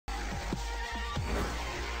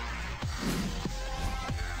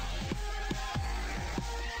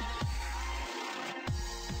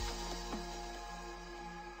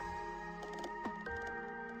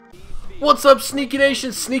What's up, Sneaky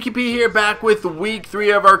Nation? Sneaky P here, back with week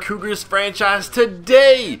 3 of our Cougars franchise.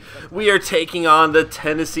 Today, we are taking on the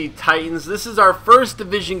Tennessee Titans. This is our first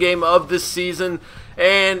division game of this season.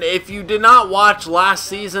 And if you did not watch last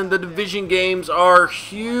season, the division games are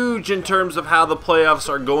huge in terms of how the playoffs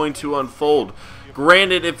are going to unfold.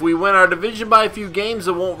 Granted, if we win our division by a few games,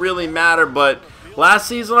 it won't really matter, but last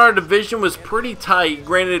season our division was pretty tight.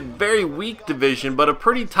 Granted, very weak division, but a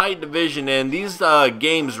pretty tight division, and these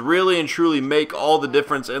games really and truly make all the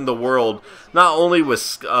difference in the world. Not only with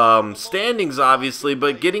standings, obviously,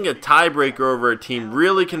 but getting a tiebreaker over a team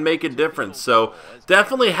really can make a difference. So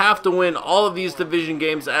definitely have to win all of these division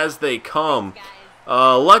games as they come.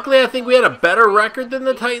 Luckily, I think we had a better record than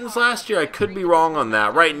the Titans last year. I could be wrong on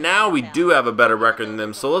that. Right now, we do have a better record than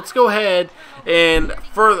them. So let's go ahead and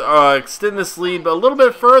further extend this lead a little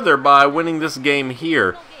bit further by winning this game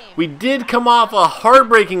here. We did come off a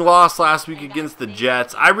heartbreaking loss last week against the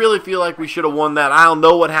Jets. I really feel like we should have won that. I don't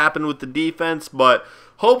know what happened with the defense, but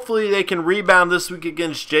hopefully they can rebound this week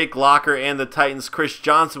against Jake Locker and the Titans. Chris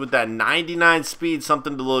Johnson with that 99 speed,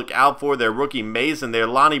 something to look out for. Their rookie Mason there.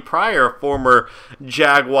 Lonnie Pryor, a former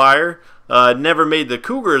Jaguar, never made the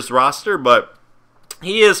Cougars roster, but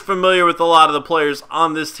he is familiar with a lot of the players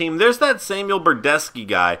on this team. There's that Samuel Berdesky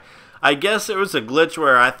guy. I guess it was a glitch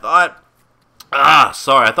where I thought, I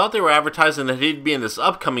thought they were advertising that he'd be in this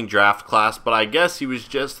upcoming draft class, but I guess he was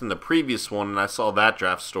just in the previous one, and I saw that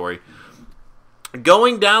draft story.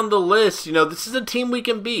 Going down the list, you know, this is a team we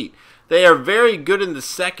can beat. They are very good in the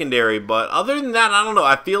secondary, but other than that, I don't know.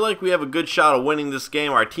 I feel like we have a good shot of winning this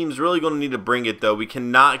game. Our team's really going to need to bring it, though. We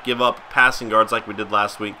cannot give up passing guards like we did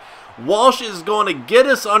last week. Walsh is going to get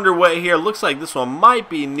us underway here. Looks like this one might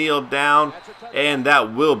be kneeled down, and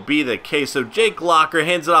that will be the case. So Jake Locker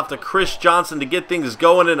hands it off to Chris Johnson to get things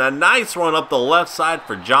going, and a nice run up the left side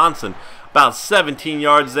for Johnson. About 17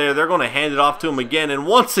 yards there. They're going to hand it off to him again. And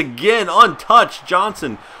once again, untouched,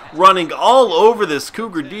 Johnson running all over this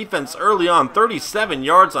Cougar defense early on. 37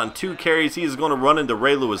 yards on 2 carries. He is going to run into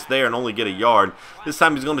Ray Lewis there and only get a yard. This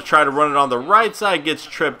time he's going to try to run it on the right side. Gets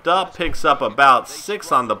tripped up. Picks up about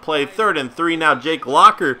 6 on the play. 3rd and 3. Now Jake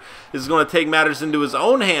Locker is going to take matters into his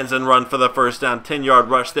own hands and run for the first down. 10-yard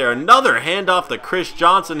rush there. Another handoff to Chris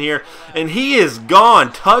Johnson here. And he is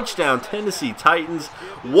gone. Touchdown, Tennessee Titans.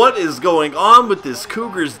 What is going on with this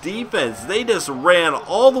Cougars defense? They just ran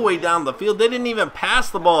all the way down the field. They didn't even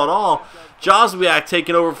pass the ball at all. Joswiak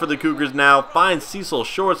taking over for the Cougars now. Finds Cecil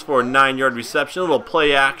Shorts for a 9-yard reception. A little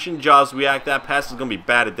play action. Joswiak, that pass is going to be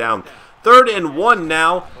batted down. 3rd and 1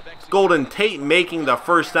 now. Golden Tate making the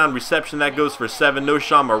first down reception. That goes for 7.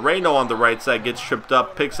 Noshawn Moreno on the right side gets tripped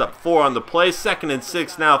up. Picks up 4 on the play. 2nd and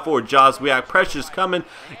 6 now for Joswiak. Pressure's coming.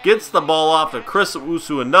 Gets the ball off to Chris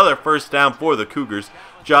Owusu. Another first down for the Cougars.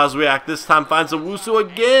 Joswiak this time finds Owusu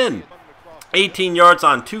again. 18 yards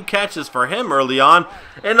on 2 catches for him early on.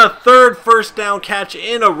 And a 3rd first down catch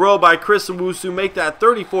in a row by Chris Owusu. Make that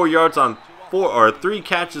 34 yards on 3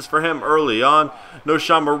 catches for him early on.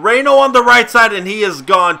 Noshawn Moreno on the right side, and he is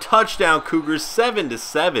gone. Touchdown Cougars,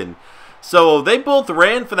 7-7. So they both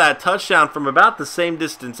ran for that touchdown from about the same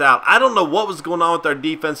distance out. I don't know what was going on with our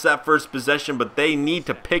defense that first possession, but they need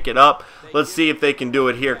to pick it up. Let's see if they can do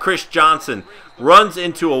it here. Chris Johnson runs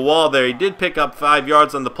into a wall there. He did pick up 5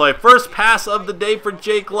 yards on the play. First pass of the day for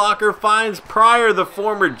Jake Locker finds Pryor, the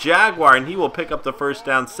former Jaguar, and he will pick up the first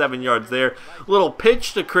down, 7 yards there. Little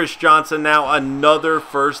pitch to Chris Johnson now. Another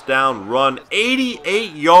first down run.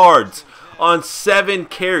 88 yards on 7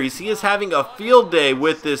 carries. He is having a field day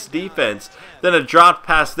with this defense. Then a drop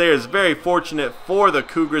pass there is very fortunate for the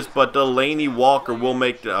Cougars, but Delaney Walker will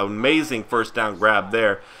make the amazing first down grab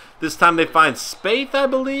there. This time they find Spaeth, I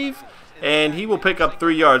believe, and he will pick up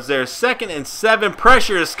 3 yards there. 2nd and 7.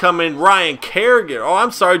 Pressure is coming. Ryan Kerrigan. Oh,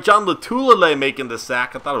 I'm sorry. John Latulele making the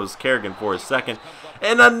sack. I thought it was Kerrigan for a second.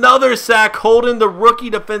 And another sack holding the rookie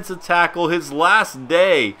defensive tackle his last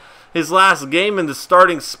day. His last game in the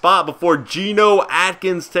starting spot before Geno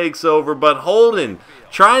Atkins takes over. But Holden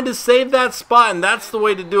trying to save that spot, and that's the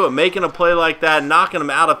way to do it. Making a play like that, knocking him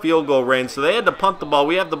out of field goal range. So they had to punt the ball.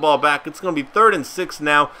 We have the ball back. It's going to be 3rd and 6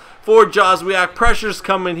 now for Joswiak. Pressure's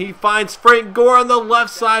coming. He finds Frank Gore on the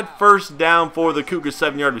left side. First down for the Cougars.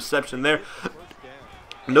 7-yard reception there.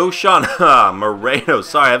 Noshawn Moreno.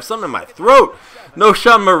 Sorry, I have something in my throat.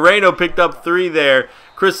 Noshawn Moreno picked up 3 there.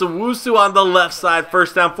 Chris Owusu on the left side,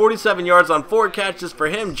 first down, 47 yards on 4 catches for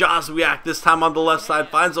him. Joswiak this time on the left side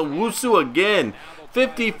finds Owusu again.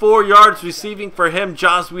 54 yards receiving for him.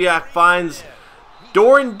 Joswiak finds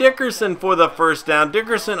Doran Dickerson for the first down.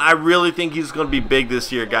 Dickerson, I really think he's going to be big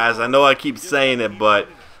this year, guys. I know I keep saying it, but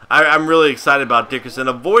I'm really excited about Dickerson.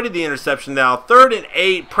 Avoided the interception now. 3rd and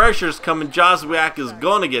 8. Pressure's coming. Joswiak is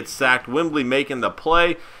going to get sacked. Wembley making the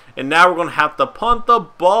play. And now we're going to have to punt the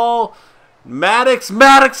ball. Maddox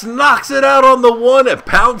knocks it out on the 1. It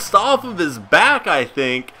bounced off of his back, I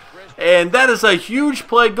think. And that is a huge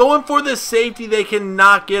play. Going for the safety. They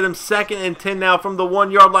cannot get him. 2nd and 10 now from the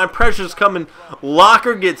 1-yard line. Pressure's coming.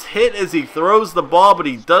 Locker gets hit as he throws the ball, but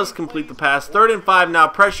he does complete the pass. 3rd and 5 now.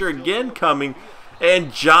 Pressure again coming.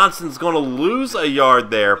 And Johnson's going to lose a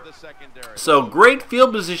yard there. So great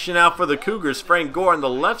field position now for the Cougars. Frank Gore on the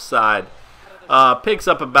left side picks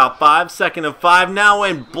up about 5. 2nd and 5 now,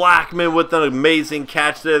 and Blackman with an amazing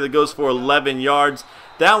catch there that goes for 11 yards.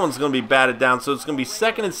 That one's going to be batted down, so it's going to be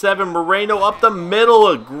 2nd and 7. Moreno up the middle,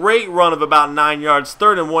 a great run of about 9 yards.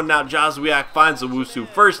 3rd and 1 now. Joswiak finds Owusu.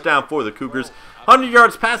 1st down for the Cougars. 100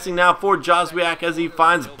 yards passing now for Joswiak as he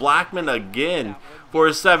finds Blackman again for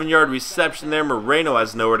a 7-yard reception there. Moreno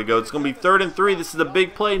has nowhere to go. It's going to be 3rd and 3. This is a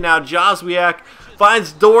big play now. Joswiak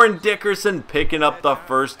finds Doran Dickerson picking up the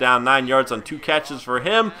 1st down. 9 yards on 2 catches for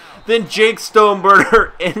him. Then Jake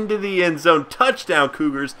Stoneburner into the end zone. Touchdown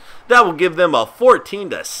Cougars. That will give them a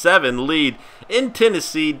 14-7 lead in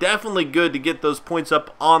Tennessee. Definitely good to get those points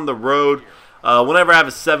up on the road. Whenever I have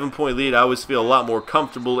a 7-point lead, I always feel a lot more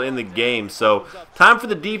comfortable in the game. So, time for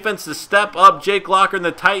the defense to step up. Jake Locker and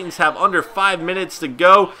the Titans have under 5 minutes to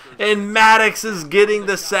go. And Maddox is getting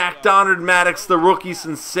the sack. Donald Maddox, the rookie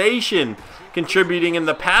sensation, contributing in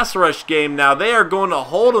the pass rush game. Now, they are going to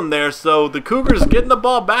hold him there. So, the Cougars getting the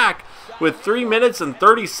ball back with 3 minutes and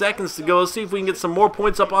 30 seconds to go. Let's see if we can get some more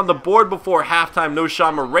points up on the board before halftime.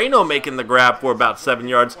 Noshawn Moreno making the grab for about 7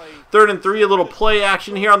 yards. 3rd and 3, a little play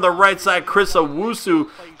action here on the right side. Chris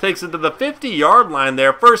Owusu takes it to the 50-yard line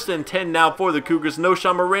there. 1st and 10 now for the Cougars.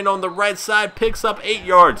 Noshawn Moreno on the right side picks up 8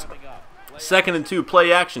 yards. 2nd and 2,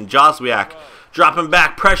 play action. Joswiak dropping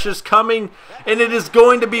back. Pressure's coming, and it is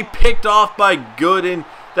going to be picked off by Gooden.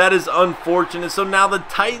 That is unfortunate. So now the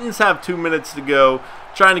Titans have 2 minutes to go,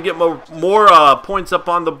 trying to get more points up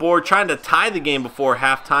on the board, trying to tie the game before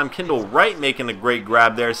halftime. Kendall Wright making a great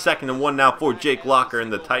grab there. 2nd and 1 now for Jake Locker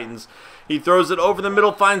and the Titans. He throws it over the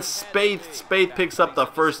middle, finds Spaeth. Spaeth picks up the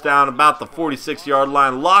 1st down about the 46-yard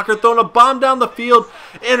line. Locker throwing a bomb down the field,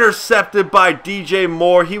 intercepted by DJ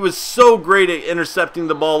Moore. He was so great at intercepting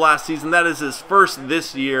the ball last season. That is his 1st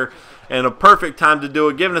this year, and a perfect time to do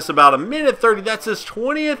it, giving us about 1:30. That's his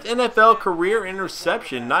 20th NFL career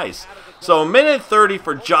interception. Nice. So 1:30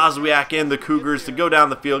 for Joswiak and the Cougars to go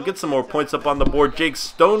down the field, get some more points up on the board. Jake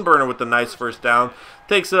Stoneburner with a nice 1st down.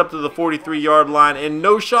 Takes it up to the 43-yard line, and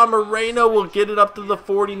Noshawn Moreno will get it up to the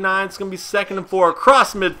 49. It's going to be 2nd and 4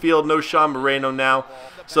 across midfield. Noshawn Moreno now.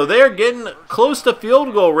 So they're getting close to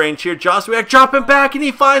field goal range here. Joswiak dropping back, and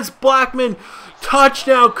he finds Blackman.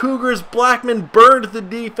 Touchdown Cougars. Blackman burned the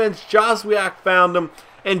defense. Joswiak found him.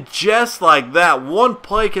 And just like that, one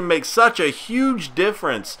play can make such a huge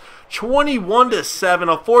difference.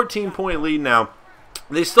 21-7, a 14-point lead now.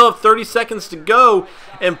 They still have 30 seconds to go,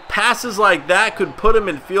 and passes like that could put him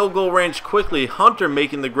in field goal range quickly. Hunter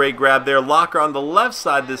making the great grab there. Locker on the left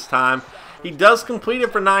side this time. He does complete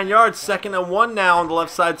it for 9 yards. 2nd and 1 now on the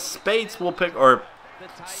left side. Spaeth will pick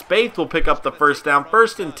up the 1st down.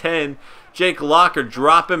 1st and 10. Jake Locker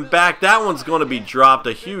dropping back. That one's going to be dropped.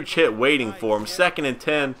 A huge hit waiting for him. 2nd and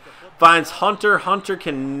 10. Finds Hunter. Hunter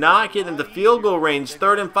cannot get into field goal range.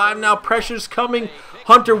 3rd and 5 now. Pressure's coming.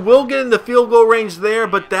 Hunter will get into field goal range there,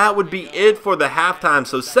 but that would be it for the halftime.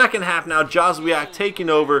 So 2nd half now. Joswiak taking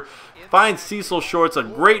over. Finds Cecil Shorts, a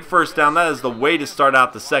great 1st down. That is the way to start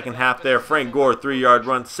out the 2nd half there. Frank Gore, 3-yard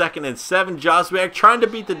run. 2nd and 7. Joswiak trying to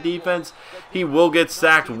beat the defense. He will get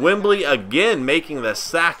sacked. Wembley again making the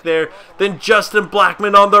sack there. Then Justin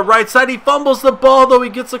Blackman on the right side. He fumbles the ball, though. He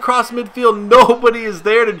gets across midfield. Nobody is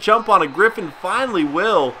there to jump on it. Griffin finally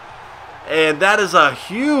will. And that is a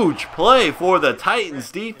huge play for the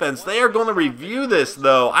Titans defense. They are going to review this,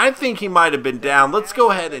 though. I think he might have been down. Let's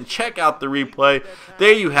go ahead and check out the replay.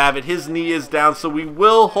 There you have it. His knee is down, so we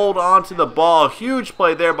will hold on to the ball. Huge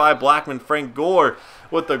play there by Blackman. Frank Gore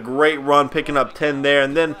with a great run, picking up 10 there.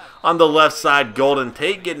 And then on the left side, Golden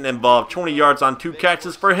Tate getting involved. 20 yards on 2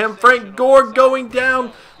 catches for him. Frank Gore going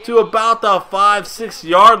down to about the 5-6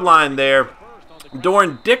 yard line there.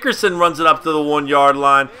 Doran Dickerson runs it up to the 1-yard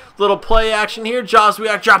line. Little play action here.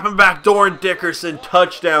 Joswiak dropping back. Doran Dickerson.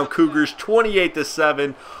 Touchdown Cougars.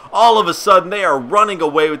 28-7. All of a sudden, they are running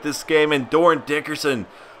away with this game. And Doran Dickerson.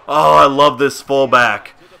 Oh, I love this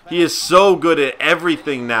fullback. He is so good at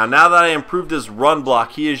everything now. Now that I improved his run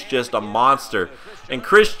block, he is just a monster. And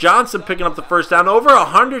Chris Johnson picking up the first down. Over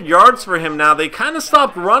 100 yards for him now. They kind of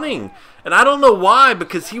stopped running. And I don't know why,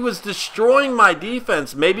 because he was destroying my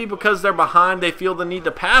defense. Maybe because they're behind, they feel the need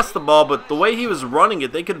to pass the ball. But the way he was running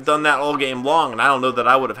it, they could have done that all game long. And I don't know that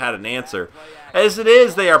I would have had an answer. As it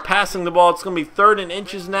is, they are passing the ball. It's going to be 3rd and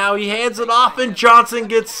inches now. He hands it off, and Johnson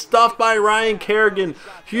gets stuffed by Ryan Kerrigan.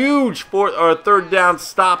 Huge 3rd down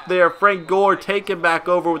stop there. Frank Gore taking back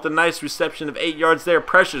over with a nice reception of 8 yards there.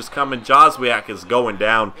 Pressure's coming. Joswiak is going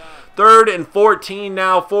down. 3rd and 14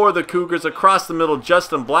 now for the Cougars. Across the middle,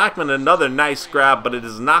 Justin Blackman, another nice grab, but it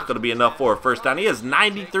is not going to be enough for a first down. He has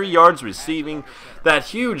 93 yards receiving. That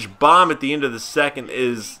huge bomb at the end of the second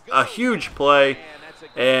is a huge play.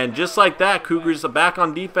 And just like that, Cougars are back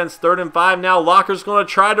on defense. 3rd and 5 now. Locker's going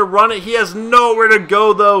to try to run it. He has nowhere to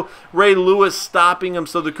go, though. Ray Lewis stopping him.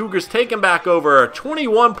 So the Cougars taking back over a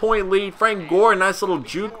 21-point lead. Frank Gore, a nice little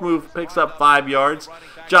juke move, picks up 5 yards.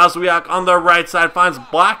 Joswiak on the right side finds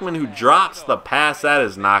Blackman, who drops the pass. That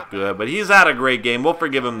is not good, but he's had a great game. We'll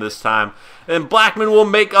forgive him this time. And Blackman will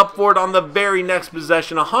make up for it on the very next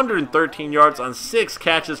possession. 113 yards on 6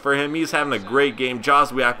 catches for him. He's having a great game.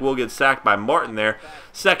 Joswiak will get sacked by Martin there.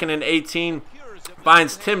 2nd and 18.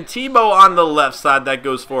 Finds Tim Tebow on the left side. That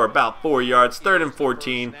goes for about 4 yards. 3rd and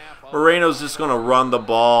 14. Moreno's just going to run the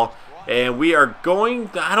ball. And we are going,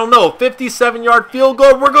 I don't know, 57-yard field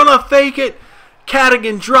goal. We're going to fake it.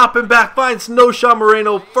 Cadigan dropping back, finds Noshawn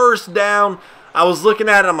Moreno, first down. I was looking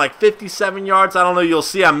at it, I'm like 57 yards. I don't know, you'll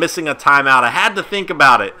see I'm missing a timeout. I had to think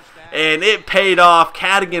about it, and it paid off.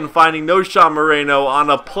 Cadigan finding Noshawn Moreno on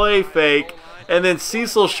a play fake. And then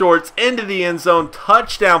Cecil Shorts into the end zone.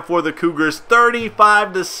 Touchdown for the Cougars,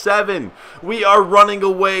 35-7. We are running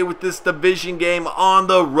away with this division game on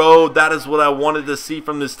the road. That is what I wanted to see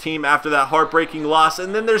from this team after that heartbreaking loss.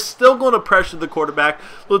 And then they're still going to pressure the quarterback.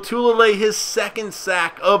 Lotulelei, his 2nd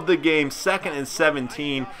sack of the game, 2nd and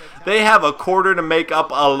 17. They have a quarter to make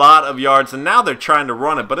up a lot of yards, and now they're trying to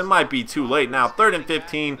run it, but it might be too late now. 3rd and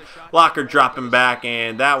 15, Locker dropping back,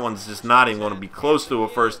 and that one's just not even going to be close to a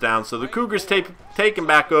first down. So the Cougars taking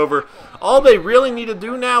back over. All they really need to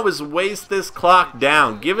do now is waste this clock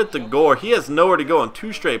down. Give it to Gore. He has nowhere to go on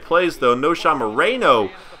 2 straight plays, though. Noshawn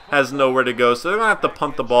Moreno has nowhere to go, so they're going to have to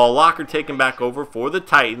punt the ball. Locker taking back over for the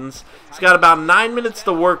Titans. He's got about 9 minutes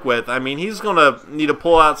to work with. I mean, he's going to need to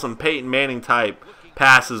pull out some Peyton Manning type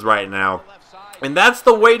passes right now. And that's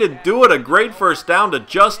the way to do it. A great first down to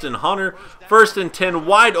Justin Hunter. 1st and 10,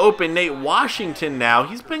 wide open Nate Washington now.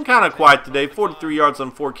 He's been kind of quiet today. 43 yards on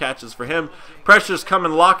 4 catches for him. Pressure's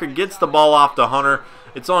coming. Locker gets the ball off to Hunter.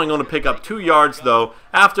 It's only going to pick up 2 yards, though.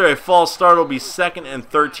 After a false start, it'll be 2nd and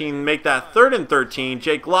 13. Make that 3rd and 13.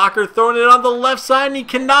 Jake Locker throwing it on the left side, and he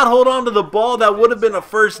cannot hold on to the ball. That would have been a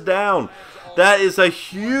first down. That is a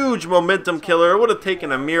huge momentum killer. It would have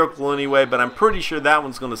taken a miracle anyway, but I'm pretty sure that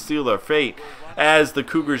one's going to seal their fate as the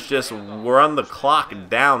Cougars just run the clock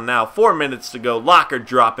down now. 4 minutes to go. Locker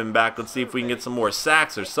dropping back. Let's see if we can get some more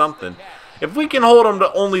sacks or something. If we can hold him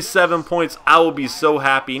to only 7 points, I will be so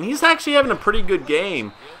happy. And he's actually having a pretty good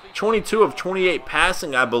game. 22 of 28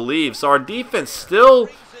 passing, I believe. So our defense still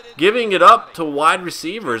giving it up to wide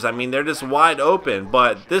receivers. I mean, they're just wide open,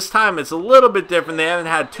 but this time it's a little bit different. They haven't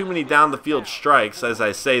had too many down the field strikes. As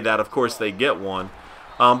I say that, of course they get one,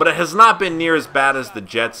 but it has not been near as bad as the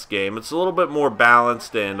Jets game. It's a little bit more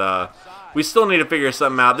balanced, and we still need to figure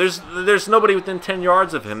something out. There's nobody within 10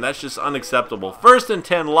 yards of him. That's just unacceptable. 1st and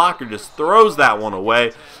 10, Locker just throws that one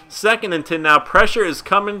away. 2nd and 10 now, pressure is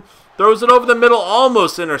coming. Throws it over the middle,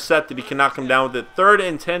 almost intercepted. He cannot come down with it. 3rd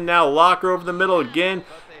and 10 now, Locker over the middle again.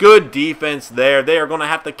 Good defense there. They are going to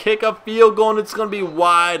have to kick a field goal, and it's going to be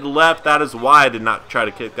wide left. That is why I did not try to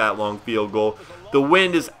kick that long field goal. The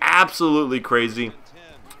wind is absolutely crazy.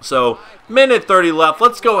 So, minute 30 left.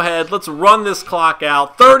 Let's go ahead. Let's run this clock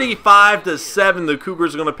out. 35-7, the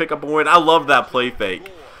Cougars are going to pick up a win. I love that play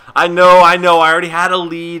fake. I know. I already had a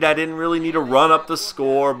lead. I didn't really need to run up the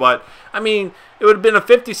score, but, I mean, it would have been a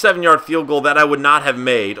 57-yard field goal that I would not have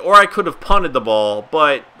made, or I could have punted the ball,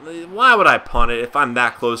 but why would I punt it if I'm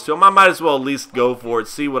that close to him? I might as well at least go for it,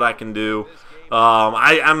 see what I can do.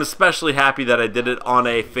 I'm especially happy that I did it on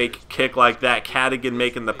a fake kick like that. Cadigan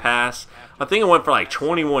making the pass. I think it went for like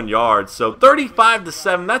 21 yards. So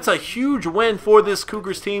 35-7, that's a huge win for this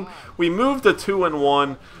Cougars team. We moved to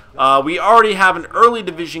 2-1. We already have an early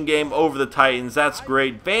division game over the Titans. That's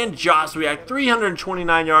great. Van Joswiak,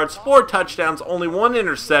 329 yards, 4 touchdowns, only 1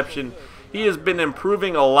 interception. He has been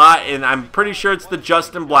improving a lot, and I'm pretty sure it's the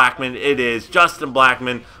Justin Blackman. It is. Justin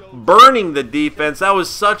Blackman, burning the defense. That was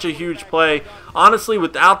such a huge play. Honestly,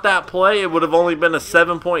 without that play, it would have only been a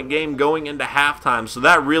 7-point game going into halftime. So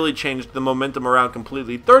that really changed the momentum around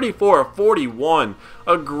completely. 34-41.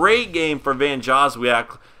 A great game for Van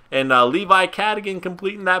Joswiak. And Levi Cadigan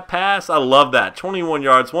completing that pass. I love that. 21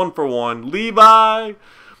 yards, 1 for 1. Levi!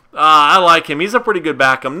 I like him. He's a pretty good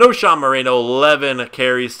backup. No Sean Moreno, 11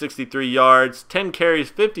 carries, 63 yards. 10 carries,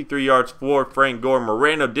 53 yards for Frank Gore.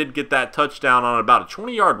 Moreno did get that touchdown on about a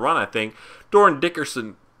 20-yard run, I think. Doran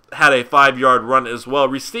Dickerson had a 5-yard run as well.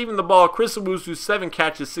 Receiving the ball, Chris Owusu, 7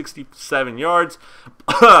 catches, 67 yards.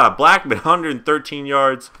 Blackman, 113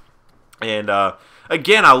 yards. And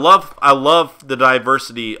again, I love the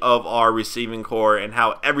diversity of our receiving core and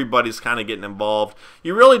how everybody's kind of getting involved.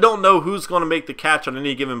 You really don't know who's going to make the catch on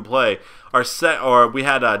any given play. We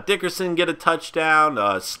had Dickerson get a touchdown,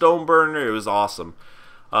 Stoneburner. It was awesome.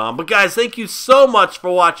 But guys, thank you so much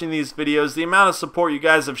for watching these videos. The amount of support you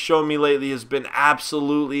guys have shown me lately has been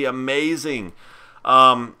absolutely amazing.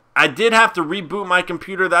 I did have to reboot my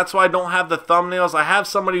computer. That's why I don't have the thumbnails. I have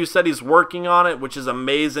somebody who said he's working on it, which is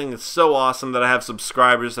amazing. It's so awesome that I have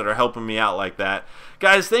subscribers that are helping me out like that.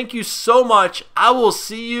 Guys, thank you so much. I will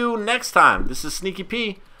see you next time. This is Sneaky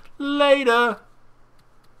P. Later.